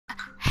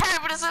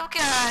What is up,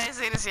 guys?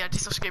 It is the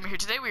Anti-Social Gamer here.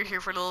 Today we're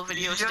here for a little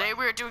video. Today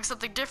we're doing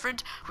something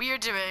different. We are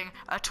doing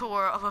a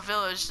tour of a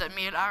village that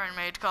me and Aaron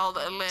made called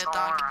Dank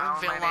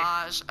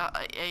Village.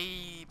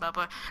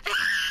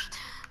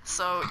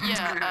 So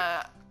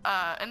yeah,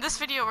 in this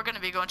video we're going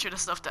to be going through the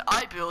stuff that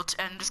I built,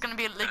 and there's going to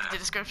be a link in the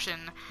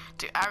description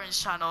to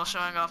Aaron's channel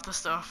showing off the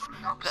stuff,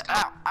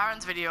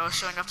 Aaron's video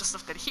showing off the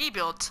stuff that he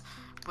built,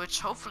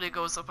 which hopefully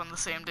goes up on the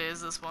same day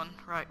as this one.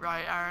 Right,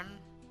 Aaron?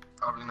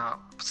 Probably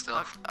not, but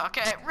still.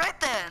 Okay, right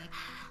then.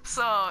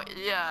 So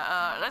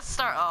yeah, let's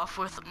start off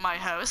with my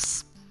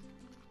house.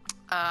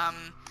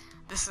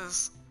 This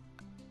is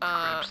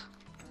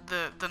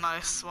the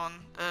nice one.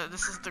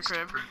 This is the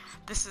crib.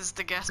 This is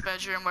the guest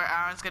bedroom where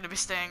Aaron's gonna be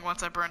staying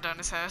once I burn down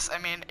his house. I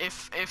mean,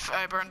 if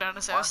I burn down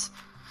his house.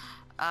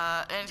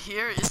 And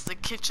here is the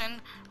kitchen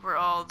where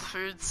all the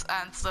foods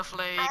and stuff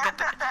like you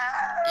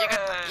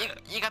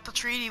got the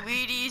treaty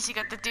Wheaties, you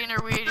got the dinner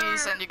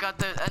Wheaties, and you got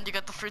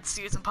the fruit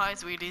stews and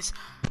pies Wheaties.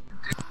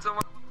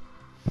 What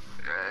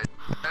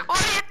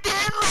are you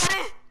doing,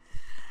 laddie?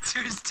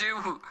 There's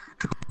two.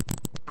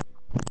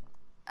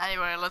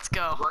 Anyway, let's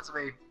go. What's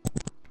me?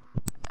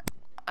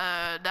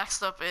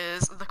 Next up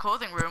is the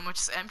clothing room, which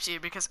is empty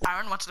because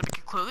Aaron wanted to make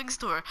a clothing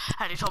store,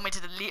 and he told me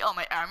to delete all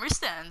my armor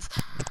stands.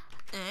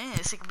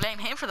 So you can blame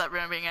him for that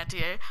room being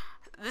empty.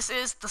 This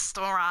is the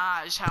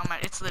storage.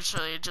 It's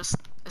literally just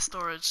a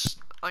storage.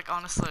 Like,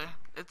 honestly,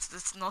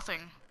 it's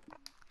nothing.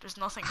 There's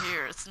nothing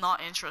here. It's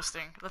not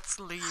interesting. Let's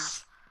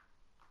leave.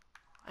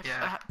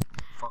 Yeah.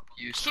 Fuck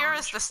you. Here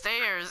is the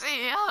stairs.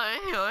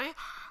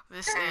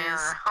 This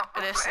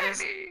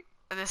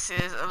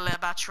is le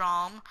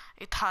bathroom.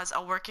 It has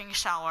a working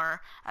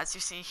shower. As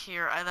you see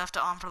here, I left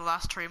it on for the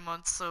last 3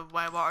 months, so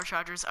my water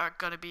chargers are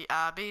gonna be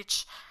a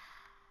beach.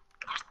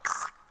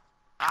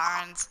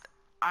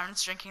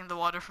 Aaron's drinking the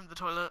water from the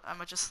toilet. I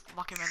might just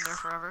lock him in there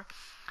forever.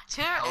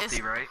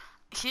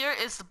 Here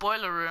is the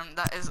boiler room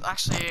that is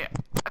actually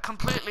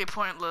completely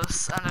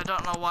pointless, and I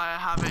don't know why I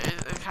have it.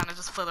 It's kind of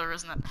just filler,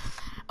 isn't it?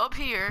 Up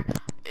here,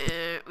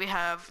 we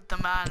have the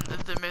man,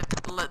 the myth,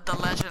 the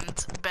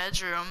legend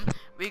bedroom.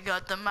 We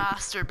got the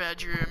master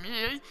bedroom.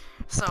 Yeah.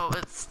 So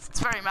it's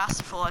very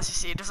masterful, as you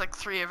see. There's like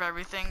 3 of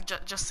everything,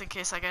 just in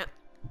case I get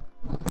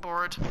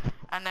bored.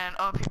 And then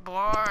up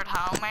bored,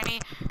 how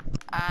many?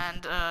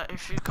 And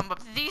if you come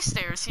up these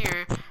stairs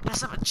here,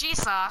 there's a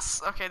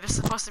Jesus. Okay, there's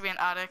supposed to be an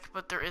attic,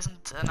 but there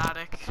isn't an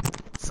attic.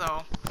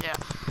 So yeah,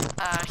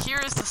 here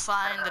is the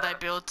sign that I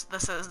built.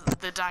 This is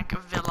the Dank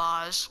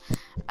Village,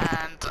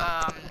 and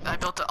I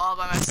built it all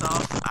by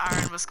myself.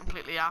 Aaron was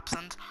completely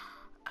absent.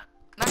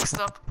 Next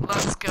up,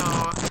 let's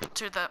go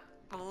to the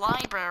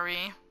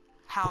library.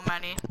 How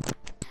many?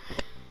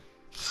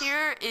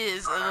 Here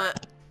is the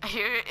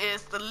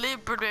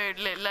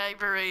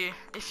library.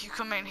 If you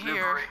come in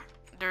here,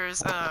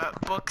 there's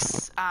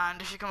books, and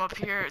if you come up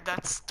here,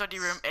 that's study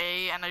room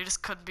A, and I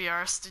just couldn't be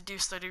arsed to do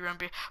study room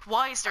B.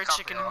 Why is there a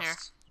chicken in here?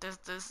 There's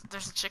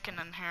a chicken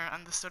in here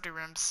and the study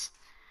rooms.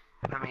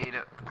 Let me eat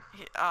it.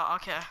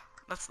 Okay.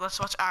 Let's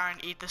watch Aaron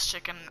eat this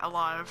chicken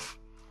alive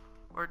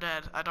or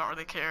dead. I don't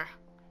really care.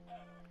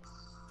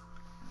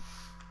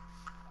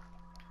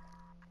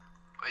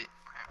 Wait.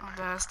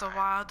 There's the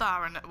wild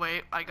Aaron.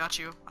 Wait, I got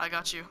you. I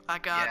got two.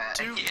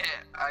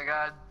 Yeah, I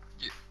got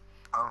you.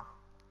 Oh.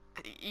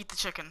 Eat the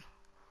chicken.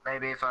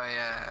 Maybe if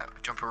I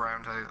jump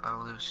around,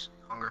 I'll lose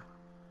hunger.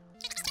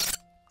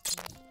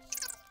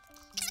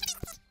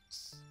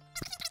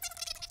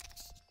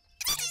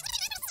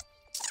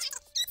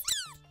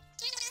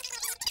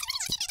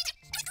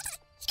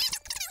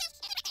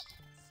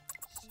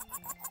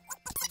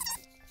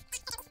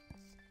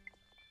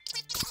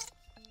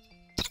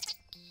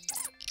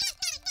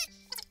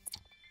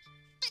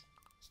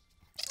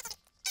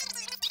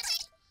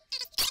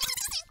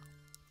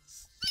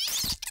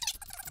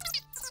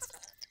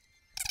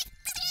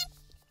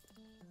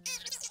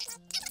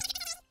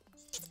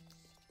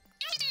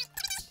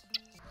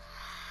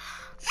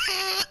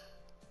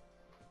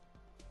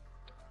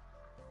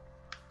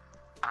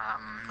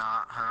 I'm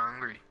not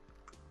hungry.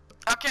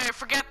 Okay,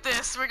 forget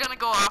this. We're gonna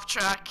go off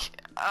track.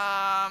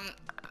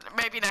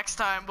 Maybe next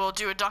time we'll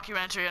do a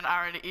documentary on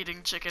Aaron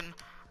eating chicken.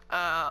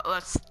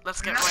 Let's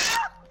get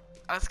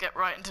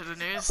right into the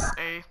news.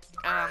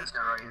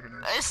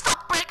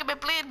 Stop breaking my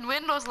bleeding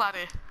windows,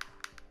 laddie.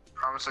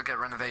 Promise I'll get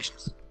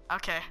renovations.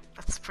 Okay,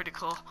 that's pretty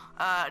cool.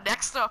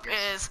 Next up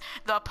is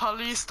the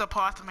police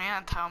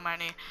department. How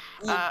many?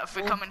 If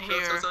we come in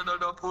here.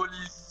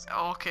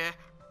 Okay.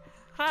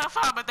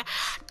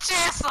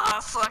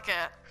 Jesus!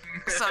 Okay.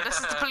 So this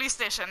is the police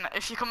station.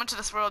 If you come into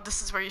this world,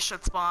 this is where you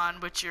should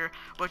spawn with your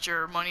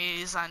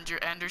monies and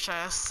your ender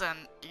chests,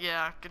 and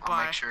yeah, goodbye.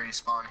 I'll make sure you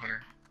spawn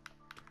here.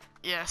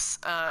 Yes.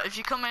 If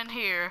you come in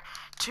here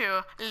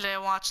to Le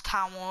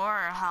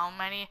Watchtower, how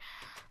many?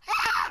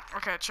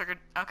 Okay, triggered.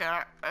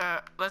 Okay.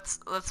 Let's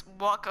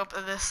walk up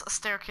this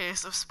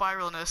staircase of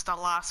spiralness that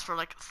lasts for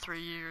like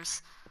 3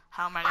 years.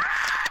 How many?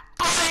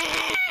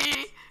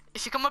 Buddy!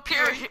 If you come up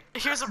here,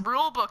 here's a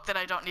rule book that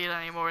I don't need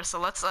anymore, so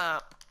let's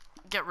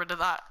get rid of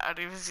that out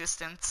of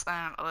existence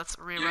and let's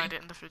rewrite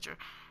it in the future.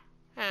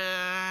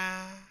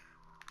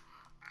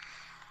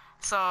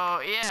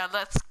 So yeah,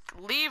 let's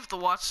leave the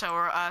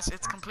watchtower as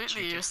it's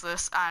completely Chicken.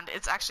 useless, and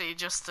it's actually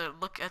just to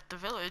look at the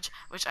village,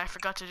 which I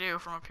forgot to do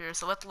from up here.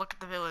 So let's look at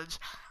the village.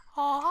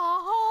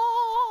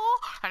 Oh.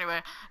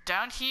 Anyway,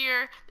 down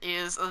here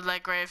is the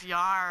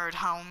graveyard.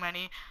 How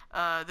many?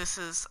 This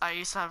is. I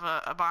used to have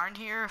a barn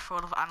here full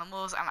of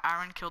animals, and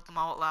Aaron killed them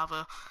all with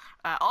lava.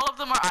 All of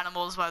them are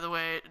animals, by the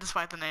way,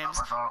 despite the names.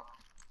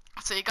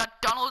 So you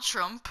got Donald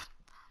Trump.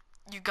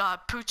 You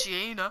got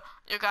Pucciina,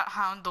 you got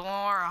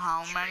Houndor,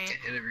 how many?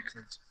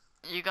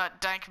 You got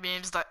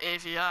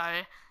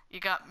DankMemes.avi, you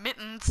got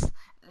Mittens,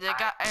 you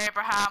got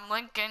Abraham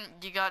Lincoln,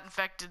 you got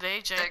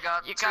InfectedAJ,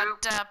 you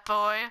got Dat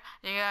Boy,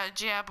 you got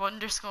Jab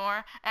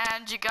underscore,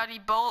 and you got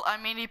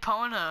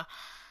Epona.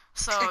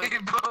 So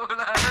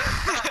Ebola.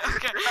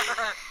 Okay.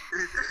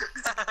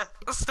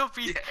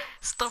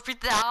 Stop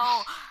it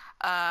now.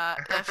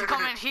 If you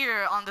come in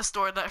here on this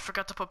door that I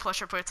forgot to put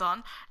pressure plates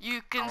on,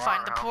 you can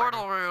find the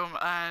portal room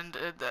and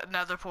the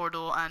nether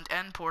portal and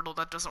end portal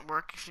that doesn't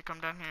work if you come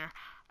down here.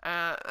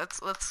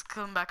 Let's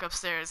come back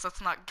upstairs.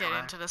 Let's not get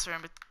into this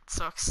room. It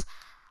sucks.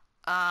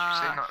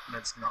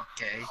 That's not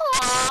gay.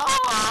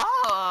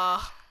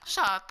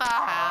 Shut the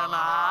hell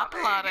up,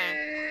 bloody.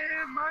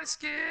 My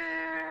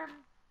skin.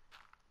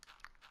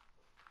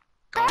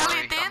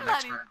 Barely did,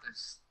 laddie. Are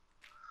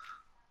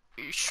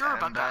you sure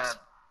about that?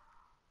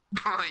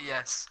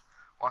 Yes.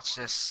 Watch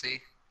this.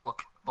 See?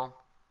 Look. Boom.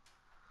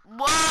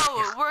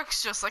 Whoa! It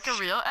works just like a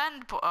real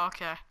end.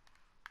 Okay.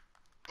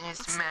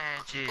 It's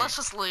magic. Let's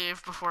just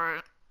leave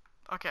before.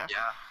 Okay.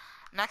 Yeah.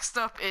 Next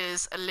up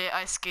is Le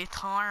Ice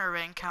Guitar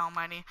Ring. How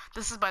many?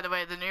 This is, by the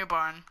way, the new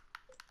barn.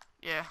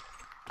 Yeah.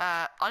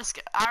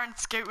 Aaron,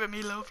 skate with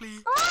me,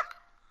 lovely.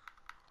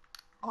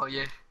 Oh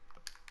yeah.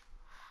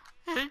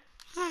 Hey.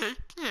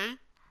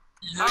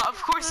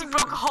 Of course you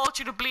broke a hole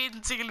through the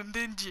bleeding ceiling,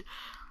 didn't you?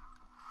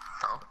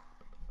 No.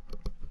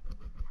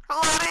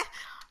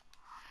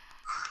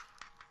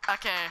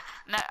 Okay,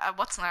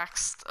 what's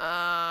next?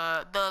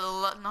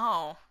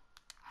 No.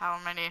 How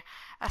many?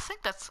 I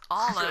think that's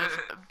all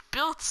I've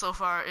built so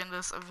far in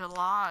this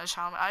village.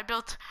 I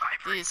built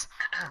these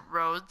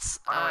roads.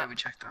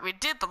 We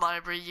did the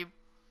library.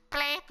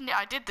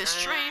 I did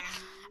this tree.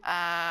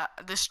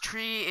 This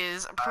tree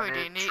is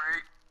pretty neat.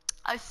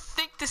 I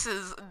think this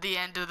is the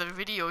end of the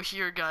video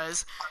here,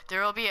 guys.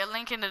 There will be a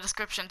link in the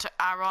description to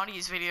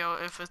Aroni's video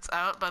if it's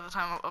out by the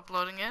time I'm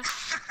uploading it.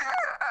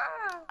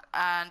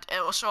 And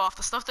it will show off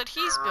the stuff that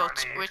he's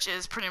built, which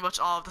is pretty much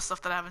all of the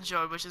stuff that I haven't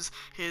showed, which is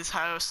his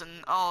house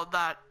and all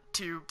that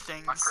tube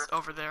things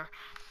over there.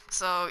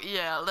 So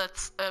yeah,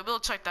 we'll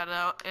check that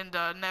out in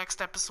the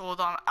next episode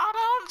on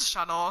Aaron's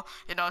channel,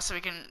 you know, so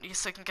we can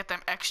get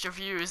them extra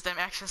views, them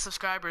extra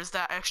subscribers,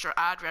 that extra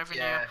ad revenue.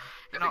 Yeah,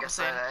 you know what I'm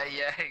saying?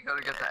 Yeah, you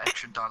gotta get that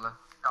extra dollar.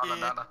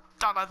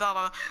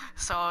 Dollar.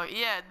 So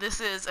yeah,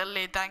 this is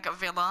Le Dank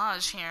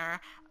Village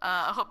here.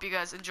 I hope you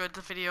guys enjoyed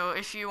the video.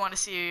 If you want to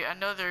see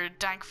another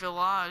Dank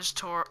Village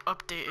tour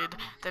updated,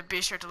 then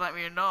be sure to let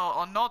me know.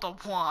 Another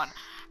one.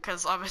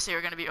 Because obviously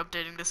we're going to be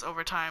updating this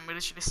over time. We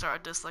literally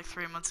started this like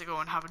 3 months ago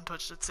and haven't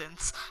touched it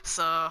since.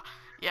 So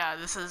yeah,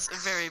 this is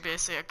very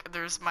basic.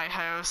 There's my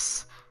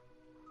house.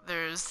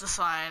 There's the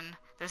sign.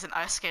 There's an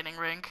ice skating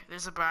rink.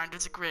 There's a barn.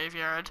 There's a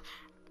graveyard.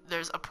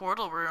 There's a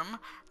portal room.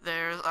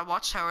 There's a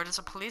watchtower. There's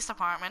a police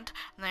department.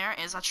 There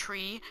is a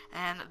tree.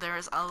 And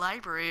there's a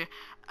library.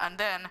 And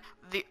then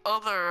the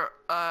other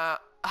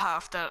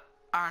half that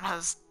Aaron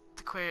has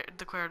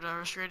declared a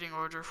restraining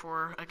order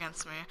for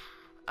against me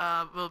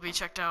will be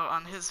checked out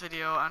on his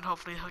video, and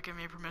hopefully he'll give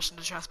me permission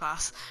to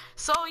trespass.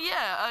 So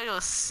yeah, I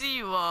will see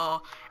you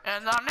all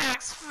in the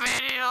next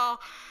video.